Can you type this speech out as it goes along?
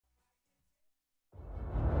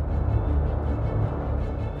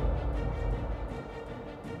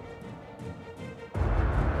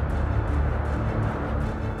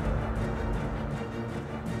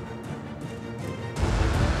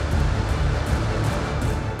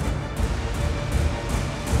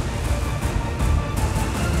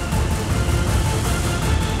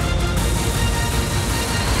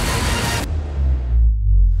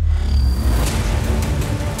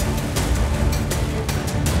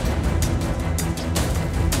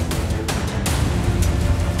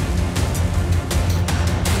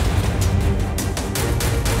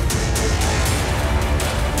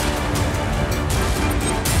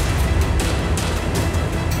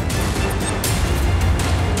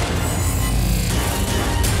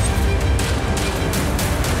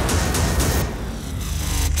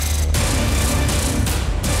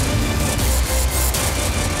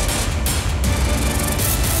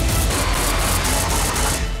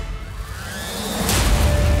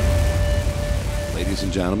Ladies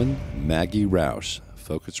and gentlemen, Maggie Rauch,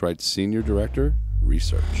 Phocuswright Senior Director,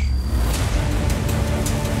 Research.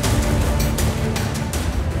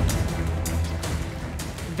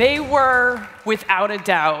 They were, without a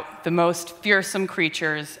doubt, the most fearsome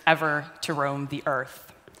creatures ever to roam the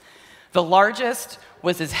earth. The largest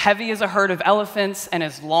was as heavy as a herd of elephants and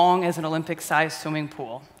as long as an Olympic-sized swimming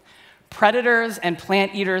pool. Predators and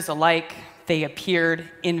plant eaters alike, they appeared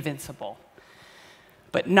invincible.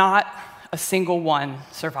 But not a single one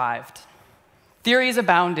survived. Theories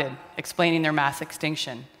abounded explaining their mass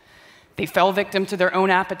extinction. They fell victim to their own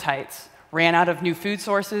appetites, ran out of new food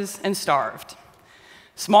sources, and starved.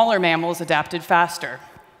 Smaller mammals adapted faster.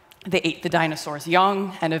 They ate the dinosaurs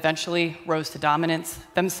young and eventually rose to dominance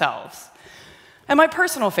themselves. And my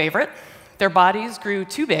personal favorite, their bodies grew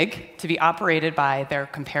too big to be operated by their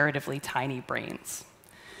comparatively tiny brains.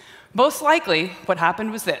 Most likely, what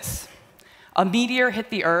happened was this. A meteor hit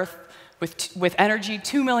the Earth with energy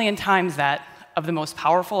 2 million times that of the most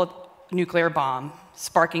powerful nuclear bomb,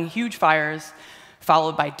 sparking huge fires,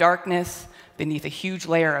 followed by darkness beneath a huge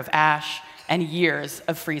layer of ash and years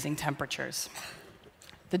of freezing temperatures.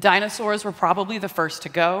 The dinosaurs were probably the first to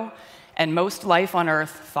go, and most life on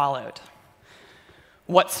Earth followed.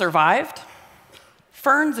 What survived?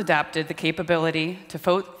 Ferns adapted the capability to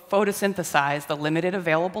photosynthesize the limited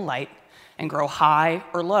available light and grow high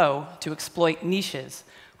or low to exploit niches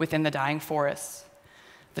within the dying forests.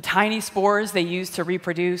 The tiny spores they used to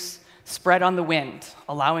reproduce spread on the wind,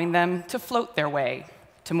 allowing them to float their way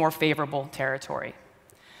to more favorable territory.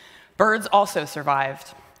 Birds also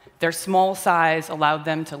survived. Their small size allowed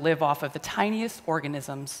them to live off of the tiniest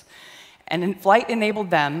organisms, and flight enabled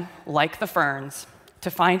them, like the ferns, to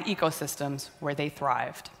find ecosystems where they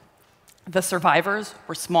thrived. The survivors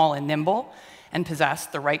were small and nimble and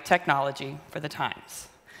possessed the right technology for the times.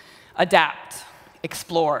 Adapt,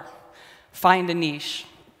 explore, find a niche,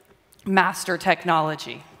 master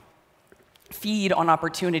technology, feed on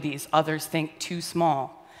opportunities others think too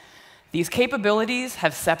small. These capabilities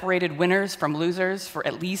have separated winners from losers for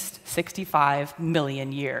at least 65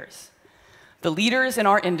 million years. The leaders in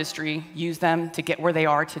our industry use them to get where they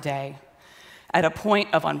are today, at a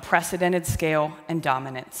point of unprecedented scale and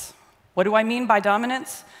dominance. What do I mean by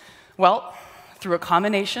dominance? Well, through a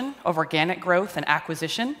combination of organic growth and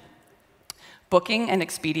acquisition, Booking and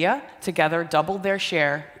Expedia together doubled their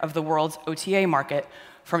share of the world's OTA market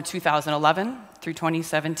from 2011 through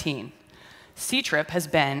 2017. Ctrip has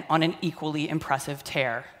been on an equally impressive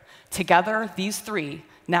tear. Together, these three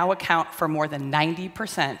now account for more than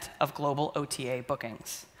 90% of global OTA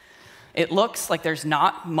bookings. It looks like there's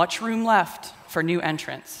not much room left for new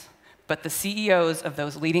entrants, but the CEOs of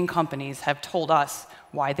those leading companies have told us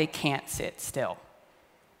why they can't sit still.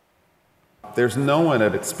 There's no one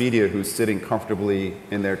at Expedia who's sitting comfortably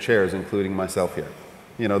in their chairs, including myself here.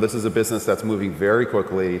 You know, this is a business that's moving very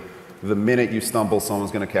quickly. The minute you stumble,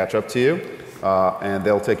 someone's going to catch up to you, and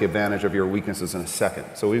they'll take advantage of your weaknesses in a second.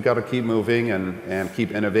 So we've got to keep moving and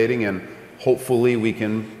keep innovating, and hopefully we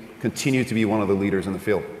can continue to be one of the leaders in the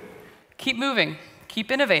field. Keep moving,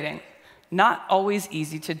 keep innovating. Not always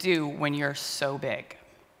easy to do when you're so big.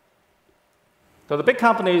 So the big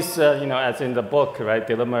companies, as in the book, right,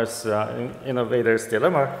 Dilemma's Innovator's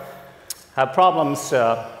Dilemma, have problems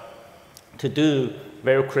to do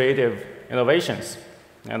very creative innovations.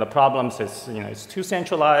 And the problems is, it's too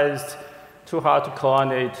centralized, too hard to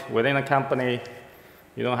coordinate within a company.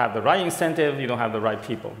 You don't have the right incentive, you don't have the right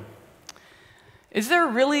people. Is there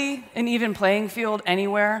really an even playing field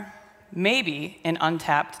anywhere? Maybe in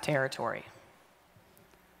untapped territory.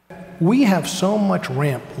 We have so much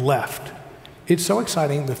ramp left. It's so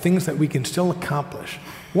exciting, the things that we can still accomplish.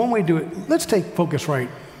 One way to do it, let's take Phocuswright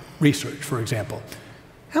research, for example.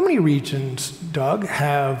 How many regions, Doug,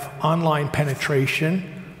 have online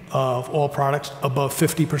penetration of all products above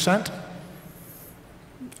 50%?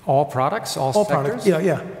 All products, all sectors? Products,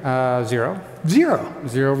 yeah. Zero. Zero?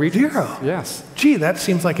 Zero regions? Zero? Yes. Gee, that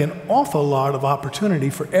seems like an awful lot of opportunity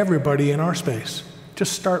for everybody in our space.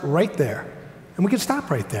 Just start right there, and we can stop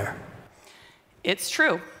right there. It's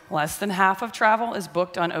true. Less than half of travel is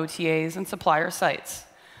booked on OTAs and supplier sites.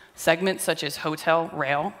 Segments such as hotel,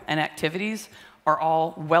 rail, and activities are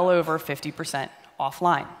all well over 50%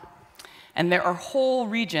 offline. And there are whole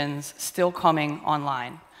regions still coming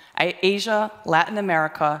online. Asia, Latin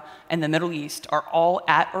America, and the Middle East are all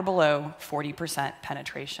at or below 40%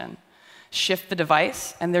 penetration. Shift the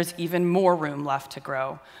device, and there's even more room left to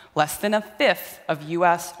grow. Less than a fifth of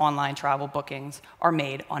US online travel bookings are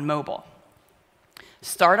made on mobile.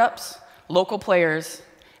 Startups, local players,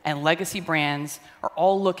 and legacy brands are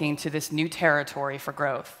all looking to this new territory for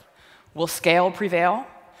growth. Will scale prevail?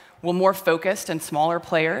 Will more focused and smaller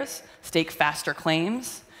players stake faster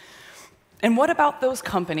claims? And what about those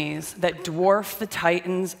companies that dwarf the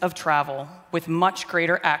titans of travel with much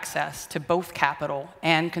greater access to both capital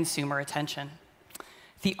and consumer attention?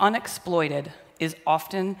 The unexploited is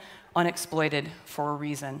often unexploited for a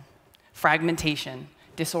reason. Fragmentation,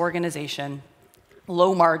 disorganization,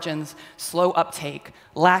 low margins, slow uptake,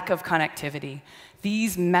 lack of connectivity.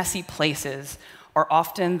 These messy places are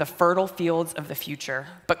often the fertile fields of the future,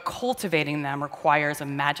 but cultivating them requires a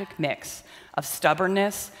magic mix of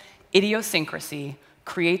stubbornness, idiosyncrasy,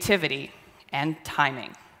 creativity, and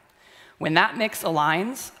timing. When that mix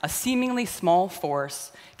aligns, a seemingly small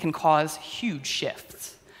force can cause huge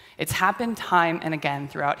shifts. It's happened time and again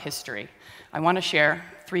throughout history. I want to share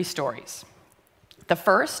 3 stories. The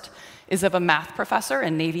first is of a math professor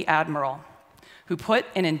and Navy admiral who put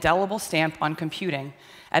an indelible stamp on computing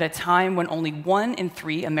at a time when only 1 in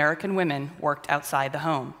 3 American women worked outside the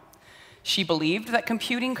home. She believed that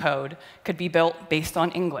computing code could be built based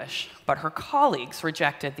on English, but her colleagues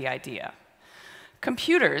rejected the idea.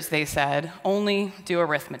 Computers, they said, only do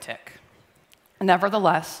arithmetic.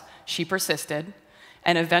 Nevertheless, she persisted,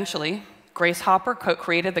 and eventually, Grace Hopper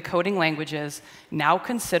created the coding languages now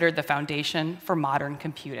considered the foundation for modern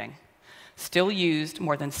computing, still used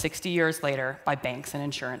more than 60 years later by banks and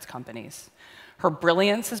insurance companies. Her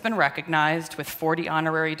brilliance has been recognized with 40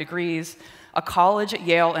 honorary degrees, a college at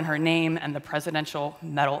Yale in her name, and the Presidential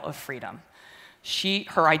Medal of Freedom.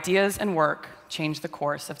 Her ideas and work changed the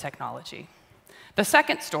course of technology. The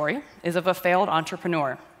second story is of a failed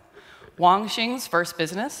entrepreneur. Wang Xing's first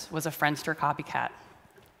business was a Friendster copycat.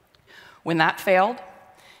 When that failed,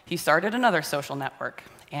 he started another social network,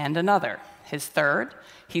 and another. His third,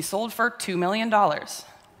 he sold for $2 million.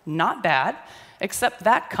 Not bad, except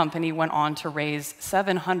that company went on to raise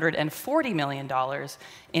 $740 million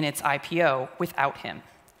in its IPO without him.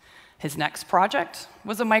 His next project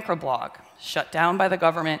was a microblog, shut down by the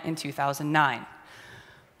government in 2009.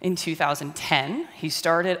 In 2010, he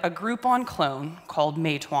started a Groupon clone called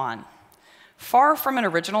Meituan. Far from an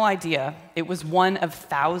original idea, it was one of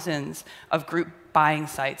thousands of group buying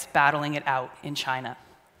sites battling it out in China.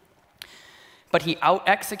 But he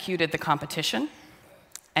out-executed the competition,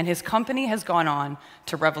 and his company has gone on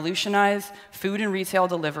to revolutionize food and retail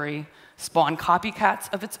delivery, spawn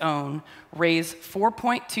copycats of its own, raise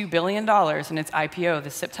 $4.2 billion in its IPO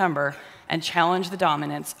this September, and challenge the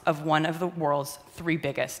dominance of one of the world's 3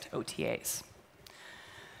 biggest OTAs.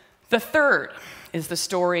 The third is the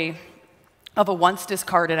story of a once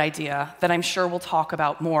discarded idea that I'm sure we'll talk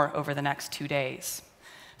about more over the next 2 days.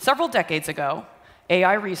 Several decades ago,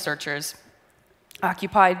 AI researchers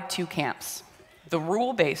occupied 2 camps. The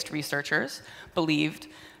rule-based researchers believed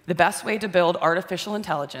the best way to build artificial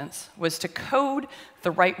intelligence was to code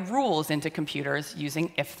the right rules into computers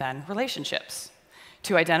using if-then relationships.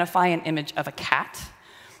 To identify an image of a cat,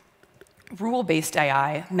 rule-based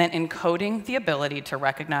AI meant encoding the ability to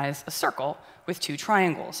recognize a circle with 2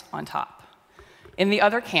 triangles on top. In the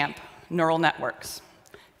other camp, neural networks,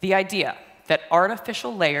 the idea that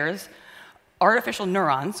artificial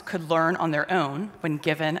neurons could learn on their own when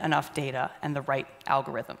given enough data and the right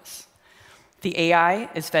algorithms. The AI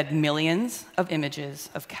is fed millions of images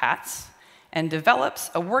of cats and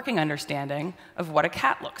develops a working understanding of what a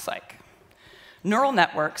cat looks like. Neural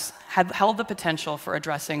networks had held the potential for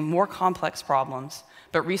addressing more complex problems,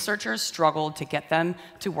 but researchers struggled to get them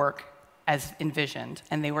to work as envisioned,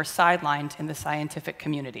 and they were sidelined in the scientific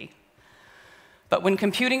community. But when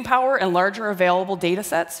computing power and larger available data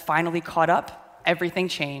sets finally caught up, everything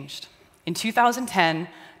changed. In 2010,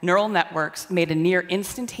 neural networks made a near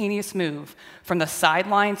instantaneous move from the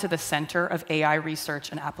sideline to the center of AI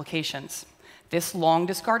research and applications. This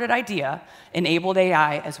long-discarded idea enabled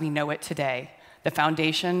AI as we know it today, the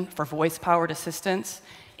foundation for voice-powered assistance,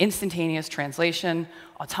 instantaneous translation,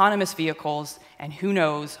 autonomous vehicles, and who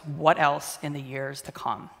knows what else in the years to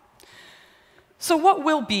come. So what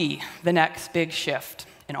will be the next big shift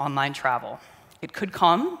in online travel? It could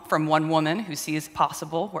come from one woman who sees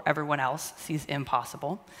possible where everyone else sees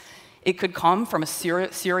impossible. It could come from a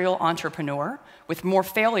serial entrepreneur with more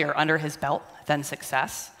failure under his belt than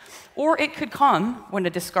success. Or it could come when a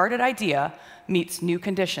discarded idea meets new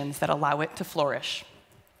conditions that allow it to flourish.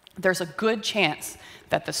 There's a good chance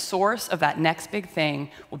that the source of that next big thing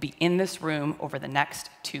will be in this room over the next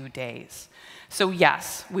 2 days. So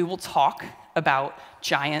yes, we will talk about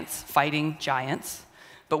giants fighting giants,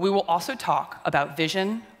 but we will also talk about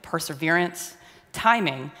vision, perseverance,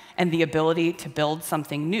 timing, and the ability to build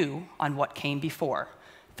something new on what came before.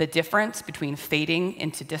 The difference between fading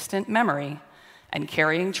into distant memory and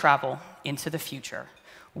carrying travel into the future.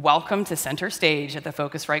 Welcome to center stage at the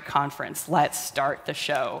Phocuswright conference. Let's start the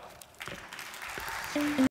show.